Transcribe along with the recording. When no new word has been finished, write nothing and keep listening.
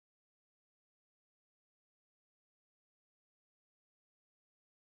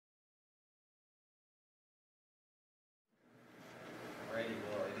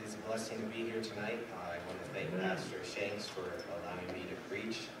thanks for allowing me to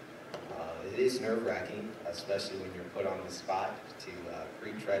preach. It is nerve-wracking, especially when you're put on the spot to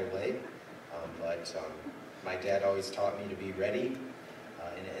preach right away. But my dad always taught me to be ready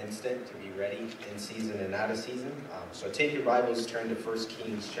in an instant, to be ready in season and out of season. So take your Bibles, turn to 1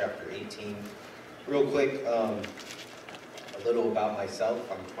 Kings chapter 18. Real quick, a little about myself.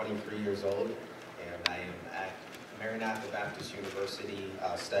 I'm 23 years old, and I am at Maranatha Baptist University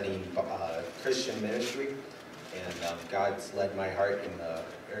studying Christian ministry. And God's led my heart in the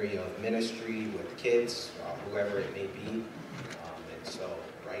area of ministry with kids, whoever it may be. And so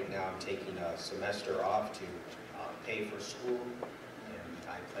right now I'm taking a semester off to pay for school, and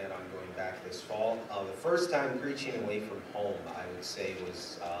I plan on going back this fall. The first time preaching away from home, I would say,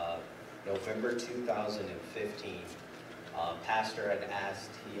 was November 2015. Pastor had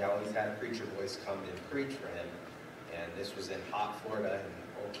asked, he always had a preacher voice come and preach for him, and this was in hot Florida,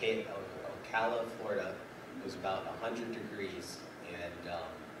 in Ocala, Florida. It was about 100 degrees, and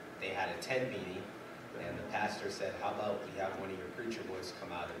they had a tent meeting, and the pastor said, how about we have one of your preacher boys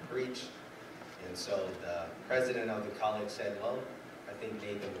come out and preach? And so the president of the college said, well, I think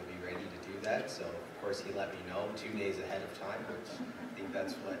Nathan will be ready to do that. So of course he let me know 2 days ahead of time, which I think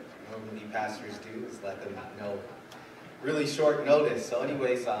that's what normally pastors do, is let them know really short notice. So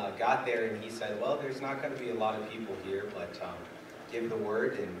anyways, got there, and he said, well, there's not going to be a lot of people here, but give the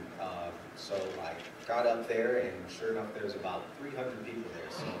word. And so I got up there, and sure enough, there's about 300 people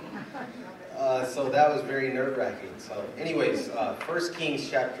there. So that was very nerve-wracking. So anyways, 1 Kings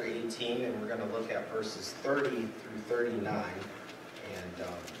chapter 18, and we're going to look at verses 30 through 39. And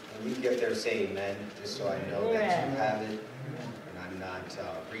when you get there, say amen, just so I know that you have it, and I'm not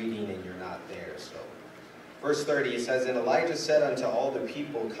reading and you're not there. So verse 30, it says, And Elijah said unto all the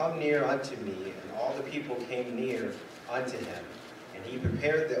people, Come near unto me. And all the people came near unto him. And he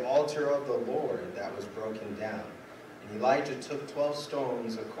prepared the altar of the Lord that was broken down. And Elijah took 12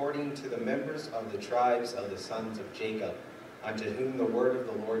 stones according to the members of the tribes of the sons of Jacob, unto whom the word of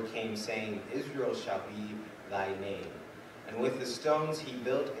the Lord came, saying, Israel shall be thy name. And with the stones he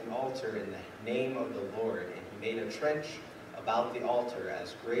built an altar in the name of the Lord, and he made a trench about the altar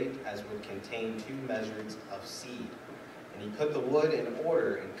as great as would contain 2 measures of seed. And he put the wood in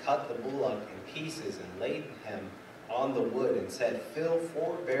order, and cut the bullock in pieces, and laid him on the wood, and said, Fill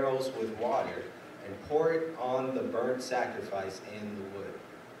 4 barrels with water, and pour it on the burnt sacrifice and the wood.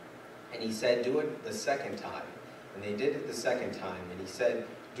 And he said, Do it the second time. And they did it the second time. And he said,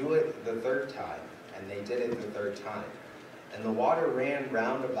 Do it the third time. And they did it the third time. And the water ran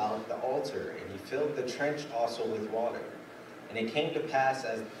round about the altar, and he filled the trench also with water. And it came to pass,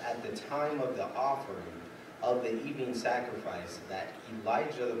 as at the time of the offering of the evening sacrifice, that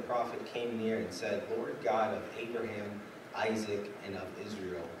Elijah the prophet came near and said, Lord God of Abraham, Isaac, and of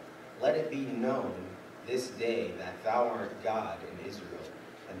Israel, let it be known this day that thou art God in Israel,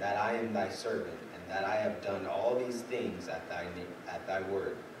 and that I am thy servant, and that I have done all these things at thy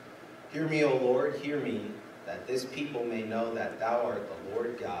word. Hear me, O Lord, hear me, that this people may know that thou art the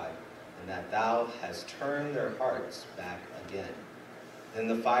Lord God, and that thou hast turned their hearts back again. Then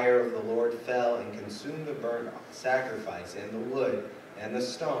the fire of the Lord fell and consumed the burnt sacrifice, and the wood, and the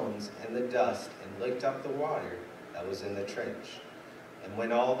stones, and the dust, and licked up the water that was in the trench. And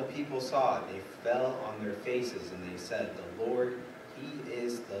when all the people saw it, they fell on their faces, and they said, The Lord, he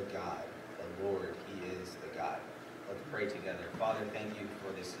is the God. The Lord, he is the God. Let's pray together. Father, thank you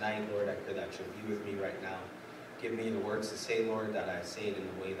for this night, Lord. I pray that you'll be with me right now. Give me the words to say, Lord, that I say it in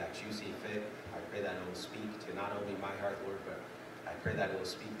the way that you see fit. I pray that it will speak to not only my heart, Lord, but I pray that it will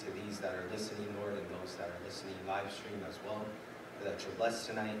speak to these that are listening, Lord, and those that are listening live stream as well. I pray that you're blessed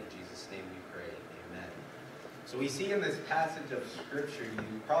tonight. In Jesus' name we pray. Amen. So we see in this passage of Scripture,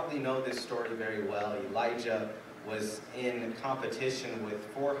 you probably know this story very well. Elijah was in competition with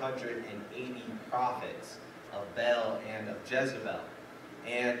 480 prophets of Baal and of Jezebel.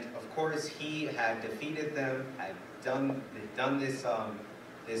 And of course, he had defeated them, had done this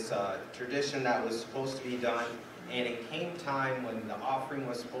tradition that was supposed to be done. And it came time when the offering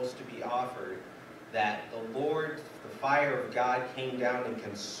was supposed to be offered that the Lord, the fire of God, came down and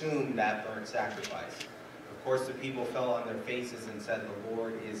consumed that burnt sacrifice. Of course, the people fell on their faces and said, The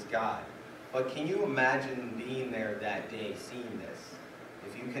Lord is God. But can you imagine being there that day, seeing this?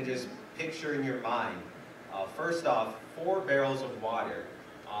 If you can just picture in your mind, first off, 4 barrels of water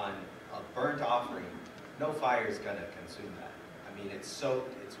on a burnt offering, no fire is going to consume that. I mean, it's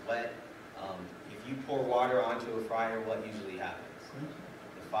soaked, it's wet. If you pour water onto a fire, what usually happens?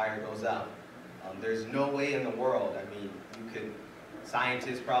 The fire goes out. There's no way in the world, I mean,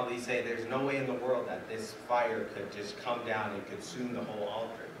 scientists probably say there's no way in the world that this fire could just come down and consume the whole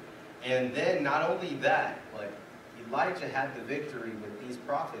altar. And then not only that, but Elijah had the victory with these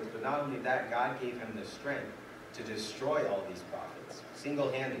prophets, but not only that, God gave him the strength to destroy all these prophets,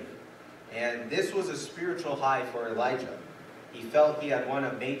 single-handedly. And this was a spiritual high for Elijah. He felt he had won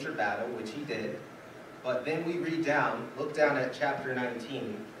a major battle, which he did. But then we read down, look down at chapter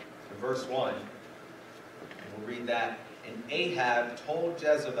 19, verse 1. And we'll read that. And Ahab told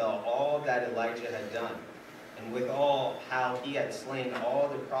Jezebel all that Elijah had done, and withal how he had slain all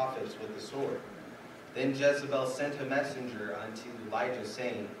the prophets with the sword. Then Jezebel sent a messenger unto Elijah,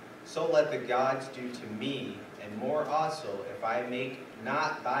 saying, So let the gods do to me, and more also, if I make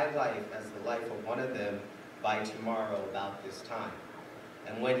not thy life as the life of one of them by tomorrow about this time.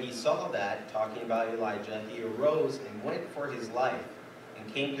 And when he saw that, talking about Elijah, he arose and went for his life,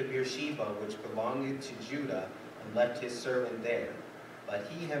 and came to Beersheba, which belonged to Judah, and left his servant there. But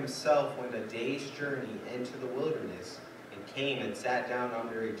he himself went a day's journey into the wilderness, and came and sat down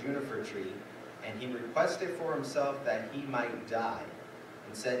under a juniper tree, and he requested for himself that he might die,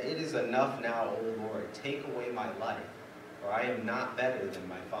 and said, It is enough now, O Lord, take away my life, for I am not better than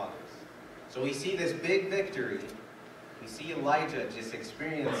my fathers. So we see this big victory. We see Elijah just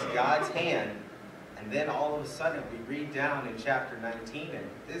experience God's hand, and then all of a sudden we read down in chapter 19, and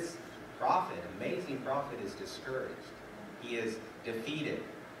this prophet, amazing prophet, is discouraged. He is defeated.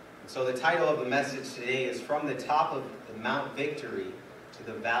 And so the title of the message today is From the Top of the Mount Victory to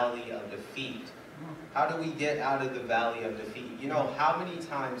the Valley of Defeat. How do we get out of the valley of defeat? You know, how many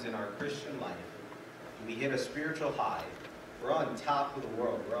times in our Christian life do we hit a spiritual high? We're on top of the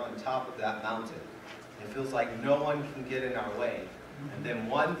world. We're on top of that mountain. It feels like no one can get in our way. And then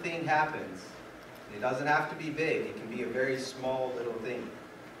one thing happens. It doesn't have to be big. It can be a very small little thing.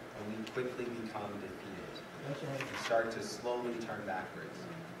 And we quickly become defeated. We start to slowly turn backwards.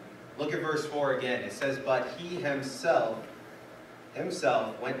 Look at verse 4 again. It says, But he himself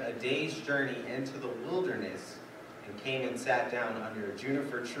went a day's journey into the wilderness, and came and sat down under a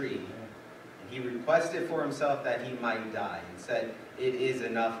juniper tree. And he requested for himself that he might die, and said, It is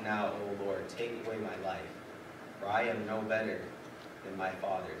enough now, O Lord, take away my life, for I am no better than my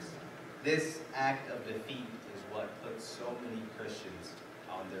fathers. This act of defeat is what puts so many Christians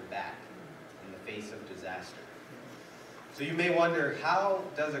on their back in the face of disaster. So you may wonder, how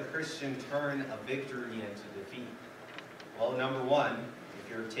does a Christian turn a victory into defeat? Well, number one,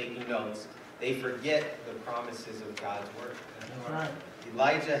 if you're taking notes, they forget the promises of God's word. That's right.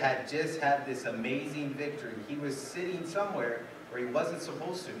 Elijah had just had this amazing victory. He was sitting somewhere where he wasn't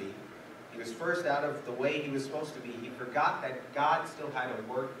supposed to be. He was first out of the way he was supposed to be. He forgot that God still had a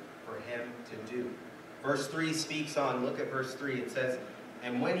work for him to do. Verse 3 speaks on, look at verse 3. It says,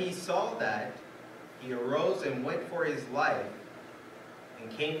 And when he saw that, he arose and went for his life,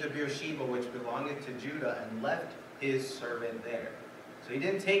 and came to Beersheba, which belonged to Judah, and left his servant there. So he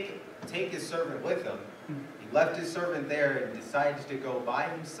didn't take his servant with him. He left his servant there and decided to go by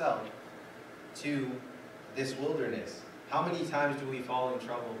himself to this wilderness. How many times do we fall in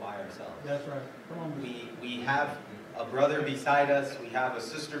trouble by ourselves? That's right. Come on. We have a brother beside us. We have a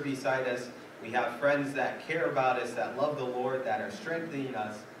sister beside us. We have friends that care about us, that love the Lord, that are strengthening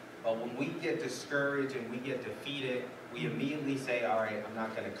us. But when we get discouraged and we get defeated, we immediately say, all right, I'm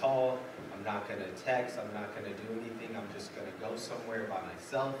not going to call. I'm not going to text. I'm not going to do anything. I'm just going to go somewhere by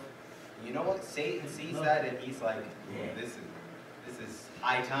myself. You know what? Satan sees that, and he's like, this is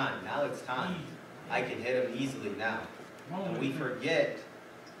high time. Now it's time. I can hit him easily now. And we forget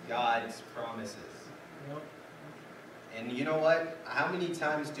God's promises. And you know what? How many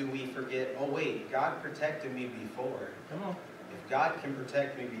times do we forget, oh wait, God protected me before. Come on. If God can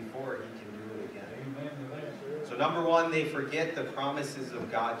protect me before, he can do it again. Amen to that. So number one, they forget the promises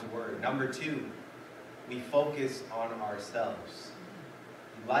of God's word. Number two, we focus on ourselves.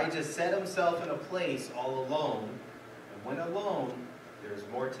 Elijah set himself in a place all alone. And when alone, there's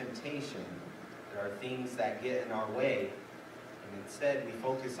more temptation. There are things that get in our way. And instead, we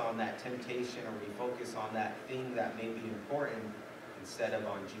focus on that temptation, or we focus on that thing that may be important instead of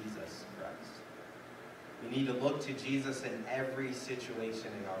on Jesus Christ. We need to look to Jesus in every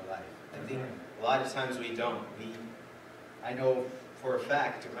situation in our life. I think a lot of times we don't. I know for a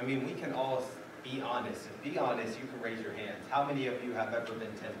fact, I mean, we can all be honest. If be honest, you can raise your hands. How many of you have ever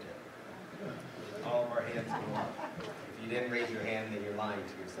been tempted? All of our hands go up. If you didn't raise your hand, then you're lying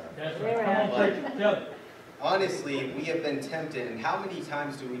to yourself. That's right. Come on, preach. Tell it. Honestly, we have been tempted, and how many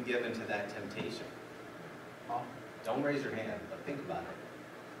times do we give into that temptation? Don't raise your hand, but think about it.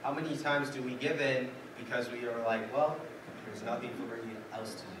 How many times do we give in because we are like, well, there's nothing for me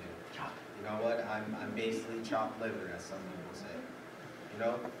else to do. You know what? I'm basically chopped liver, as some people say. You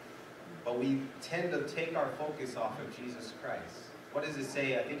know? But we tend to take our focus off of Jesus Christ. what does it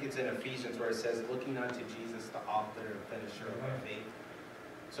say? I think it's in Ephesians where it says, looking unto Jesus, the author and finisher of our faith.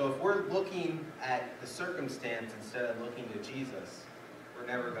 So if we're looking at the circumstance instead of looking to Jesus, we're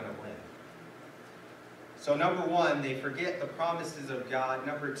never going to win. So number one, they forget the promises of God.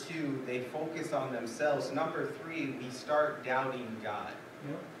 Number two, they focus on themselves. Number three, we start doubting God.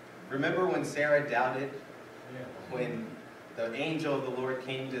 Yep. Remember when Sarah doubted? Yeah. When the angel of the Lord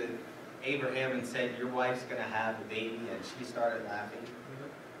came to Abraham and said, your wife's going to have a baby, and she started laughing.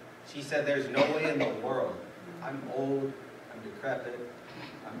 She said, there's no way in the world. I'm old, I'm decrepit,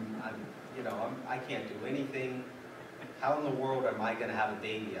 I can't do anything. How in the world am I going to have a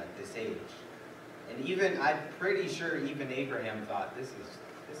baby at this age? And even, I'm pretty sure even Abraham thought, this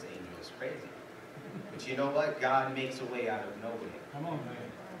angel is crazy. But you know what? God makes a way out of no way. Come on, man.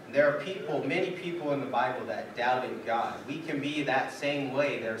 There are people, many people in the Bible that doubted God. We can be that same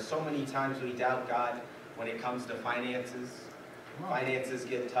way. There are so many times we doubt God when it comes to finances. Finances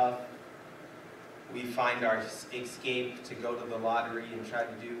get tough. We find our escape to go to the lottery and try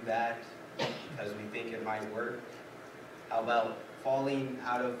to do that because we think it might work. How about falling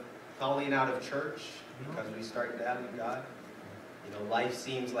out of church because we start doubting God? You know, life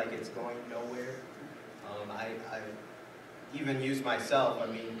seems like it's going nowhere. I even use myself. I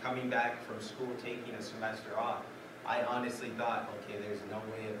mean, coming back from school, taking a semester off, I honestly thought, okay, there's no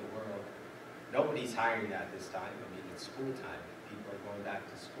way in the world. Nobody's hiring at this time. I mean, it's school time. People are going back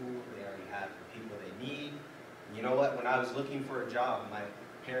to school. They already have the people they need. And you know what? When I was looking for a job, my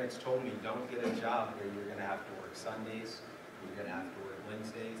parents told me, don't get a job where you're going to have to work Sundays, you're going to have to work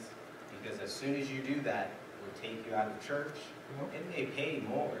Wednesdays, because as soon as you do that, it will take you out of church, and they pay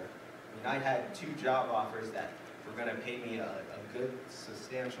more. I mean, I had 2 job offers that were going to pay me a good,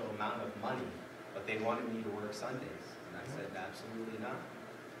 substantial amount of money, but they wanted me to work Sundays. And I said, absolutely not.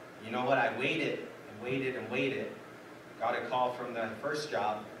 You know what? I waited and waited and waited. Got a call from the first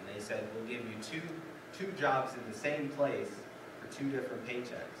job, and they said, we'll give you two jobs in the same place for 2 different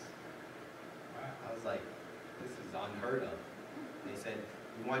paychecks. I was like, this is unheard of. They said,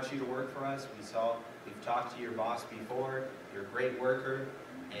 we want you to work for us. We've talked to your boss before. You're a great worker,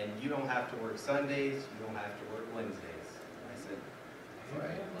 and you don't have to work Sundays. You don't have to work Wednesdays. I said, all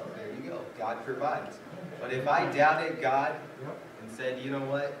right, well, there you go. God provides. But if I doubted God and said, you know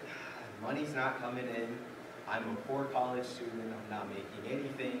what, money's not coming in. I'm a poor college student. I'm not making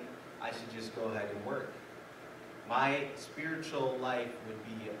anything. I should just go ahead and work. My spiritual life would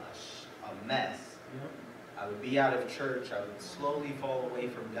be a mess. I would be out of church. I would slowly fall away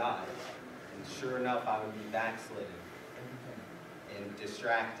from God. And sure enough, I would be backslidden and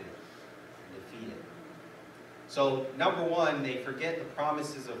distracted and defeated. So, number one, they forget the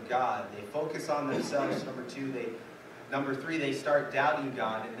promises of God. They focus on themselves. Number three, they start doubting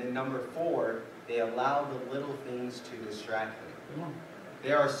God. And then number 4, they allow the little things to distract them.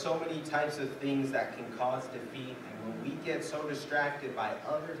 There are so many types of things that can cause defeat. And when we get so distracted by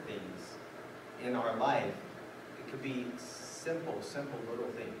other things in our life, it could be simple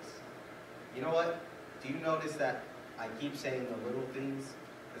little things. You know what? Do you notice that I keep saying the little things?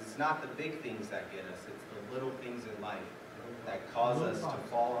 Because it's not the big things that get us. It's the little things in life that cause us to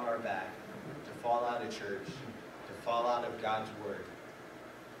fall on our back, to fall out of church, to fall out of God's Word.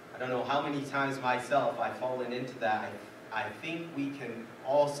 I don't know how many times myself I've fallen into that. I think we can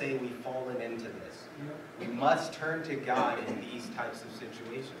all say we've fallen into this. We must turn to God in these types of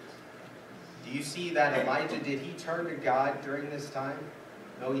situations. Do you see that Elijah, did he turn to God during this time?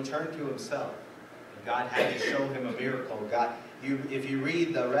 No, he turned to himself. And God had to show him a miracle. If you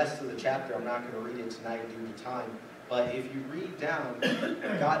read the rest of the chapter, I'm not going to read it tonight due to time, but if you read down,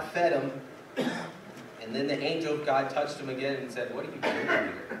 God fed him, and then the angel of God touched him again and said, what are you doing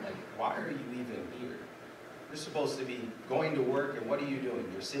here? Like, why are you even here? You're supposed to be going to work, and what are you doing?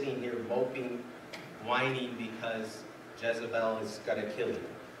 You're sitting here moping, whining because Jezebel is going to kill you.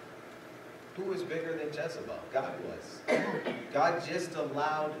 Who was bigger than Jezebel? God was. God just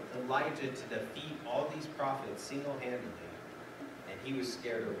allowed Elijah to defeat all these prophets single-handedly, and he was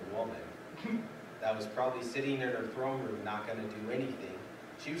scared of a woman that was probably sitting in her throne room not going to do anything.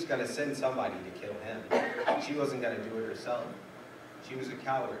 She was going to send somebody to kill him. She wasn't going to do it herself. She was a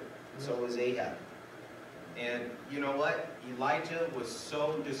coward. So was Ahab. And you know what? Elijah was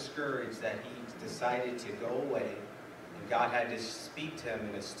so discouraged that he decided to go away. And God had to speak to him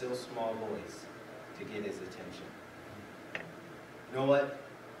in a still small voice to get his attention. You know what?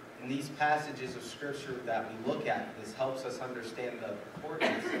 In these passages of Scripture that we look at, this helps us understand the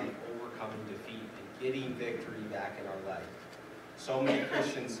importance of overcoming defeat and getting victory back in our life. So many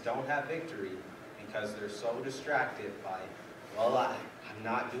Christians don't have victory because they're so distracted by, well, I'm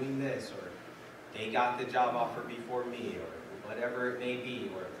not doing this, or they got the job offer before me, or whatever it may be,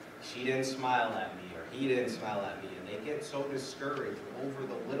 or she didn't smile at me, or he didn't smile at me, and they get so discouraged over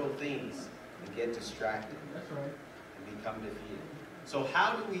the little things and get distracted That's right. and become defeated. So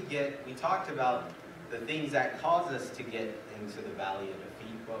how do we talked about the things that cause us to get into the valley of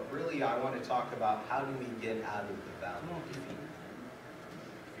defeat, but really I want to talk about how do we get out of the valley of defeat.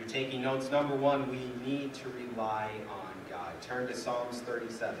 If you're taking notes, number one, we need to rely on God. Turn to Psalms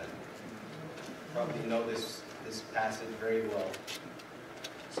 37. You probably know this passage very well.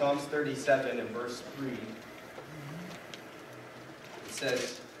 Psalms 37 and verse 3. It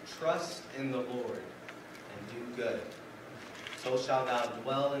says, "Trust in the Lord and do good. So shalt thou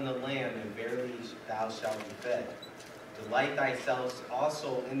dwell in the land, and verily thou shalt be fed. Delight thyself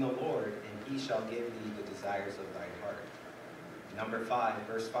also in the Lord, and he shall give thee the desires of thine heart." Number 5,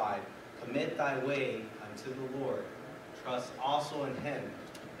 verse 5. "Commit thy way unto the Lord. Trust also in him,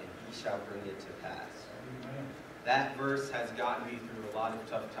 and he shall bring it to pass." Amen. That verse has gotten me through a lot of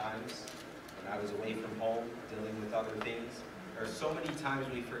tough times when I was away from home, dealing with other things. There are so many times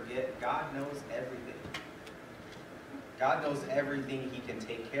we forget God knows everything. God knows everything. He can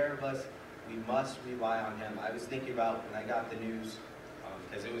take care of us. We must rely on him. I was thinking about when I got the news,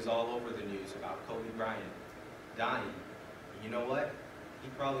 because it was all over the news, about Kobe Bryant dying. And you know what? He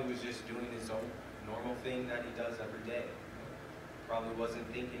probably was just doing his own normal thing that he does every day. Probably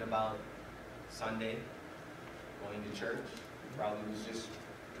wasn't thinking about Sunday, going to church. Probably was just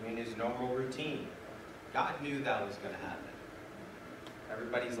doing his normal routine. God knew that was going to happen.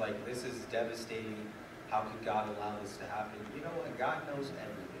 Everybody's like, this is devastating. How could God allow this to happen? You know what? God knows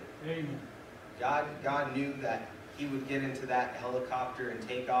everything. Amen. God knew that he would get into that helicopter and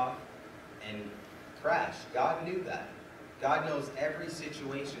take off and crash. God knew that. God knows every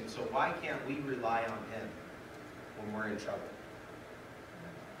situation, so why can't we rely on him when we're in trouble?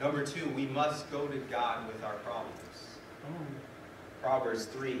 Number 2, we must go to God with our problems. Come on. Proverbs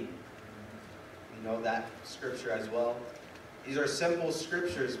 3. We know that scripture as well. These are simple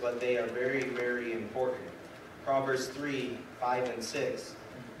scriptures, but they are very, very important. Proverbs 3, 5, and 6.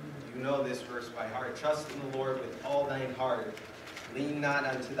 You know this verse by heart. "Trust in the Lord with all thine heart. Lean not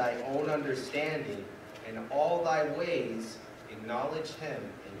unto thy own understanding. In all thy ways acknowledge him,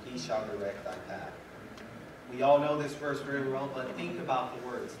 and he shall direct thy path." We all know this verse very well, but think about the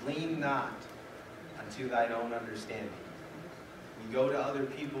words. Lean not unto thine own understanding. We go to other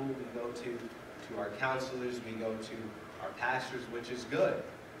people, we go to our counselors, we go to our pastors, which is good.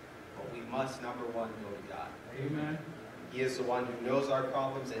 But we must, number one, go to God. Amen. He is the one who knows our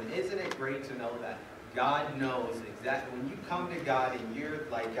problems, and isn't it great to know that God knows exactly, when you come to God and you're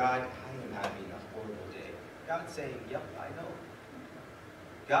like, "God, I am having a horrible day." God's saying, "Yep, I know."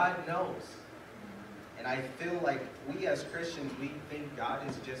 God knows. And I feel like we as Christians, we think God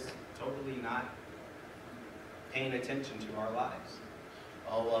is just totally not paying attention to our lives.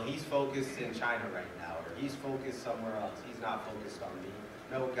 Oh, well, he's focused in China right now, or he's focused somewhere else. He's not focused on me.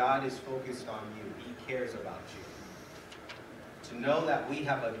 No, God is focused on you. He cares about you. To know that we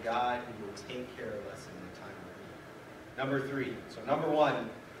have a God who will take care of us in the time of need. Number 3. So number 1,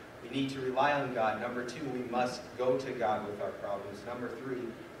 we need to rely on God. Number 2, we must go to God with our problems. Number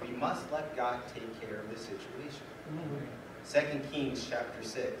 3, we must let God take care of the situation. Come on. 2 Kings chapter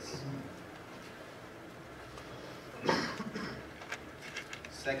 6.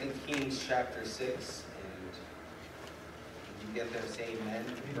 2 Kings chapter 6, and you get there, say amen.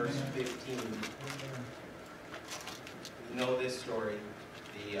 Verse 15. We know this story.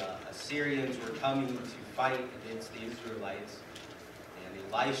 The Assyrians were coming to fight against the Israelites,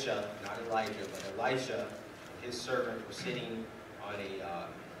 and Elisha, not Elijah, but Elisha and his servant were sitting on a,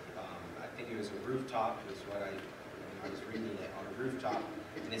 I think it was a rooftop, is what I was reading it, on a rooftop.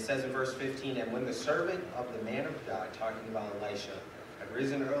 And it says in verse 15, "And when the servant of the man of God," talking about Elisha, "had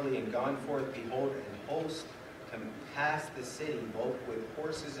risen early and gone forth, behold, an host compassed the city, both with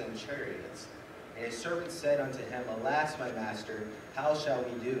horses and chariots. And his servant said unto him, Alas, my master, how shall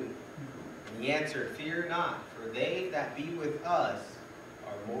we do? And he answered, Fear not, for they that be with us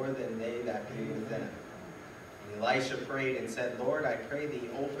are more than they that be with them. And Elisha prayed and said, Lord, I pray thee,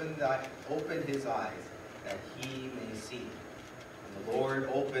 open his eyes, that he may see. And the Lord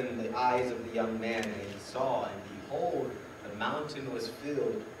opened the eyes of the young man, and he saw, and behold, the mountain was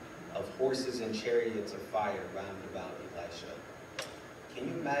filled of horses and chariots of fire round about Elisha. Can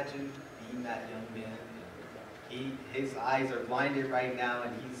you imagine being that young man? His eyes are blinded right now,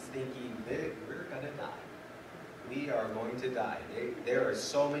 and he's thinking, we're going to die. We are going to die. There are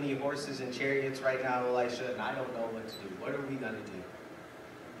so many horses and chariots right now, Elisha, and I don't know what to do. What are we going to do?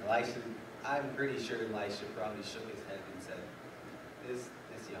 Elisha, I'm pretty sure Elisha probably shook his head and said, this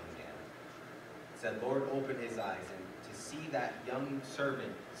young man, said, Lord, open his eyes. And to see that young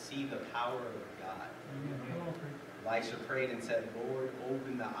servant see the power of God, Come on, preach. Elisha prayed and said, Lord,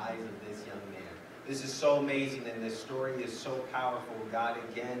 open the eyes of this young man. This is so amazing, and this story is so powerful. God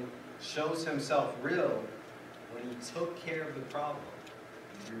again shows himself real when he took care of the problem.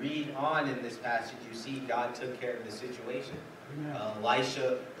 You read on in this passage, you see God took care of the situation. Amen.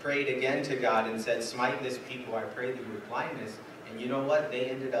 Elisha prayed again to God and said, smite this people, I pray thee with blindness. And you know what? They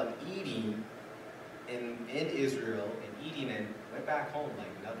ended up eating in Israel and eating and went back home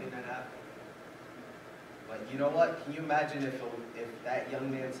like nothing had happened. But you know what? Can you imagine if that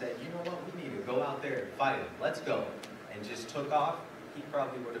young man said, you know what? We need to go out there and fight him. Let's go. And just took off. He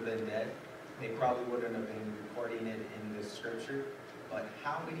probably would have been dead. They probably wouldn't have been recording it in the scripture. But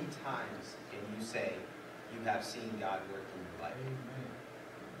how many times can you say you have seen God work in your life?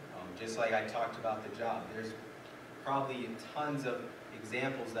 Just like I talked about the job, there's probably tons of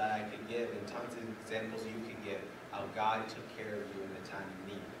examples that I could give and tons of examples you could give how God took care of you in the time of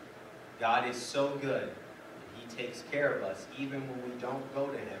need. God is so good. He takes care of us even when we don't go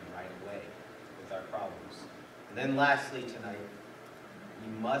to him right away with our problems. And then lastly tonight,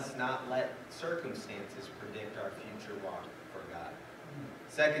 we must not let circumstances predict our future walk for God.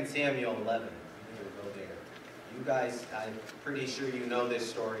 2 Samuel 11, we'll go there. You guys, I'm pretty sure you know this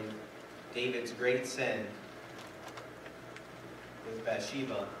story. David's great sin with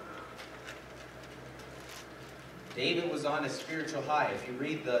Bathsheba. David was on a spiritual high. If you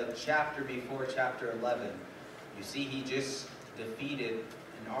read the chapter before chapter 11, you see he just defeated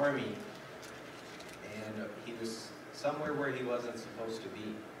an army, and he was somewhere where he wasn't supposed to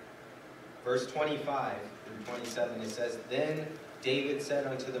be. Verse 25 through 27, it says, Then David said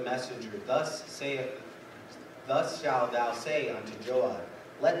unto the messenger, Thus shalt thou say unto Joab,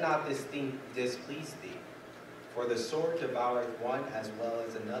 Let not this thing displease thee, for the sword devoureth one as well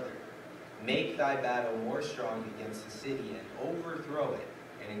as another. Make thy battle more strong against the city, and overthrow it,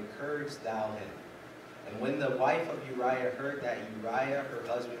 and encourage thou him. And when the wife of Uriah heard that Uriah her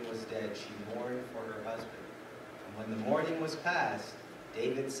husband was dead, she mourned for her husband. And when the mourning was past,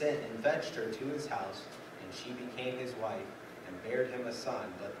 David sent and fetched her to his house, and she became his wife, and bare him a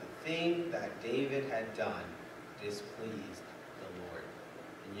son. But the thing that David had done displeased the Lord.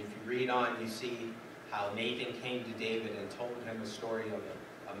 And if you read on, you see how Nathan came to David and told him a story of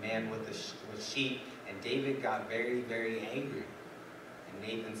a man with sheep, and David got very, very angry. And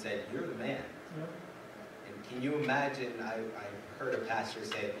Nathan said, You're the man. Yep. And can you imagine, I heard a pastor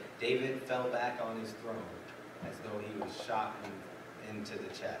say, David fell back on his throne as though he was shot into the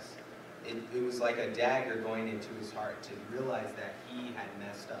chest. It was like a dagger going into his heart to realize that he had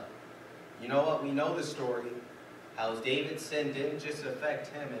messed up. You know what? We know the story. How David's sin didn't just affect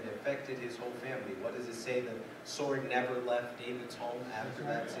him, it affected his whole family. What does it say? The sword never left David's home after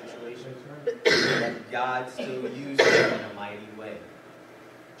that situation. But God still used him in a mighty way.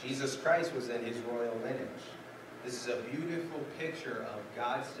 Jesus Christ was in his royal lineage. This is a beautiful picture of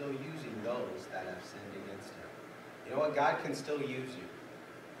God still using those that have sinned against him. You know what? God can still use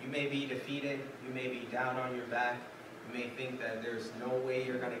you. You may be defeated. You may be down on your back. You may think that there's no way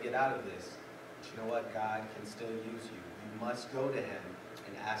you're going to get out of this. But you know what? God can still use you. You must go to him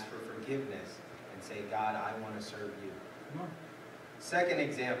and ask for forgiveness and say, God, I want to serve you. Come on. Second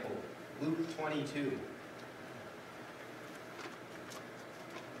example, Luke 22.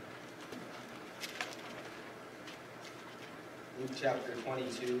 Luke chapter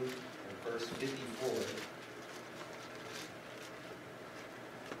 22 and verse 54.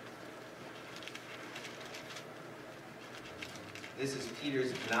 This is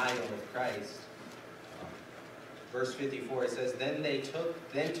Peter's denial of Christ. Verse 54, it says, Then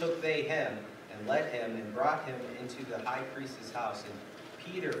took they him, and led him, and brought him into the high priest's house, and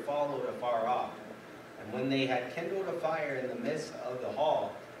Peter followed afar off. And when they had kindled a fire in the midst of the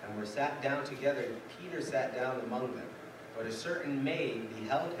hall, and were sat down together, Peter sat down among them. But a certain maid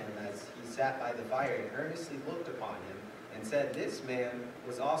beheld him as he sat by the fire, and earnestly looked upon him, and said, This man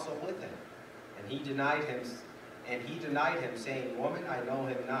was also with him. And he denied him, saying, Woman, I know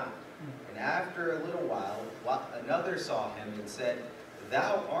him not. And after a little while, another saw him and said,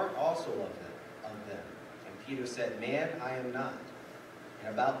 Thou art also of them. And Peter said, Man, I am not.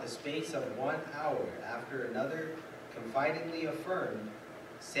 And about the space of 1 hour after, another confidingly affirmed,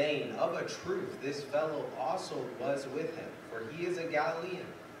 saying, Of a truth, this fellow also was with him, for he is a Galilean.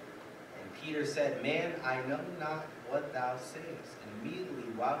 And Peter said, Man, I know not what thou sayest. And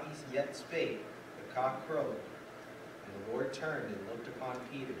immediately while he yet spake, the cock crowed. And the Lord turned and looked upon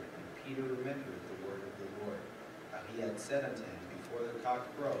Peter. And Peter remembered the word of the Lord, how he had said unto him, Before the cock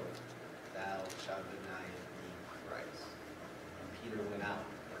crow, thou shalt deny me thrice. And Peter went out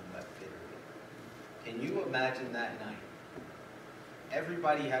and wept bitterly. Can you imagine that night?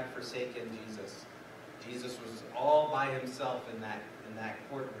 Everybody had forsaken Jesus. Jesus was all by himself in that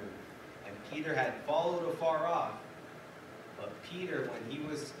courtroom. And Peter had followed afar off. But Peter, when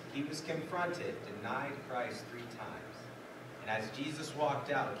he was confronted, denied Christ 3 times. And as Jesus walked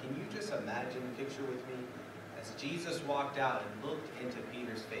out, can you just imagine, picture with me, as Jesus walked out and looked into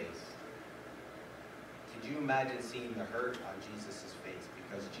Peter's face, could you imagine seeing the hurt on Jesus' face?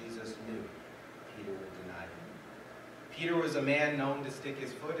 Because Jesus knew Peter would deny him. Peter was a man known to stick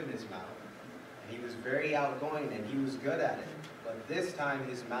his foot in his mouth. And he was very outgoing and he was good at it. But this time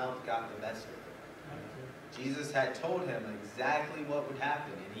his mouth got the best of him. Jesus had told him exactly what would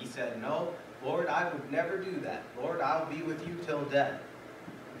happen. And he said, no, Lord, I would never do that. Lord, I'll be with you till death.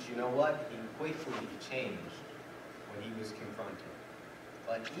 But you know what? He quickly changed when he was confronted.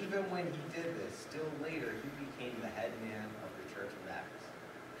 But even when he did this, still later, he became the head man of the Church of Acts.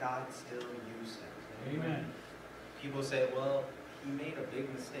 God still used him. Amen. People say, well, he made a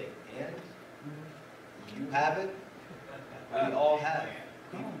big mistake. And you haven't? We all have.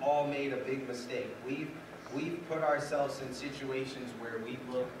 We've all made a big mistake. We've put ourselves in situations where we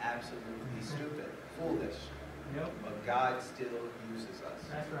look absolutely stupid, foolish. Yep. But God still uses us.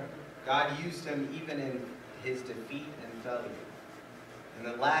 That's right. God used him even in his defeat and failure. And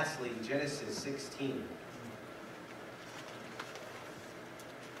then lastly, Genesis 16.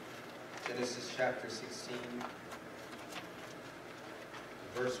 Genesis chapter 16,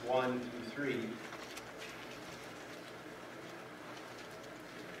 verse 1 through 3.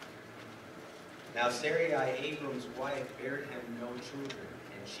 Now Sarai, Abram's wife, bare him no children,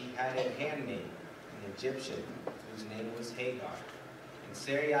 and she had a handmaid, an Egyptian, whose name was Hagar. And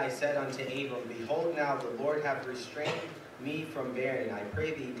Sarai said unto Abram, Behold, now the Lord hath restrained me from bearing. I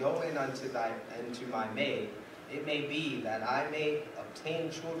pray thee, go in unto my maid. It may be that I may obtain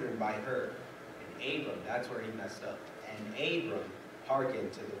children by her. And Abram, that's where he messed up. And Abram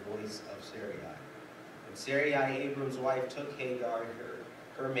hearkened to the voice of Sarai. And Sarai, Abram's wife, took Hagar,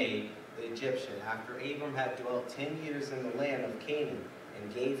 her maid, the Egyptian, after Abram had dwelt 10 years in the land of Canaan,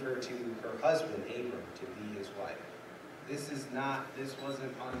 and gave her to her husband Abram to be his wife. This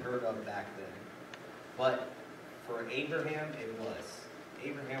wasn't unheard of back then. But for Abraham, it was.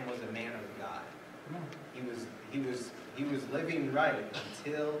 Abraham was a man of God. He was living right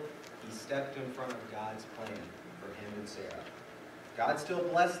until he stepped in front of God's plan for him and Sarah. God still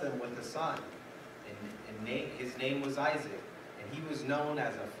blessed them with a son, and his name was Isaac, and he was known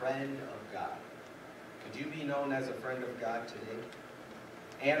as a friend of God. Could you be known as a friend of God today?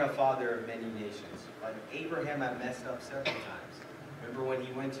 And a father of many nations. But Abraham had messed up several times. Remember when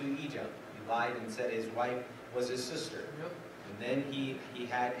he went to Egypt, he lied and said his wife was his sister. Yep. And then he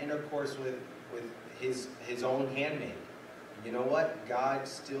had intercourse with his own handmaid. And you know what? God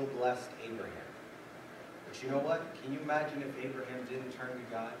still blessed Abraham. But you know what? Can you imagine if Abraham didn't turn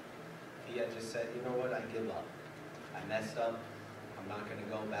to God? If he had just said, you know what? I give up. I messed up. I'm not going to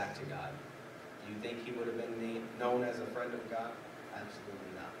go back to God. Do you think he would have been known as a friend of God?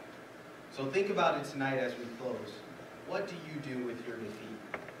 Absolutely not. So think about it tonight as we close. What do you do with your defeat?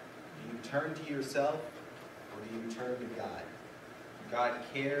 Do you turn to yourself or do you turn to God? God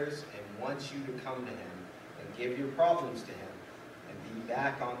cares and wants you to come to him and give your problems to him and be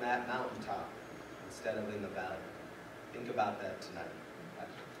back on that mountaintop instead of in the valley. Think about that tonight.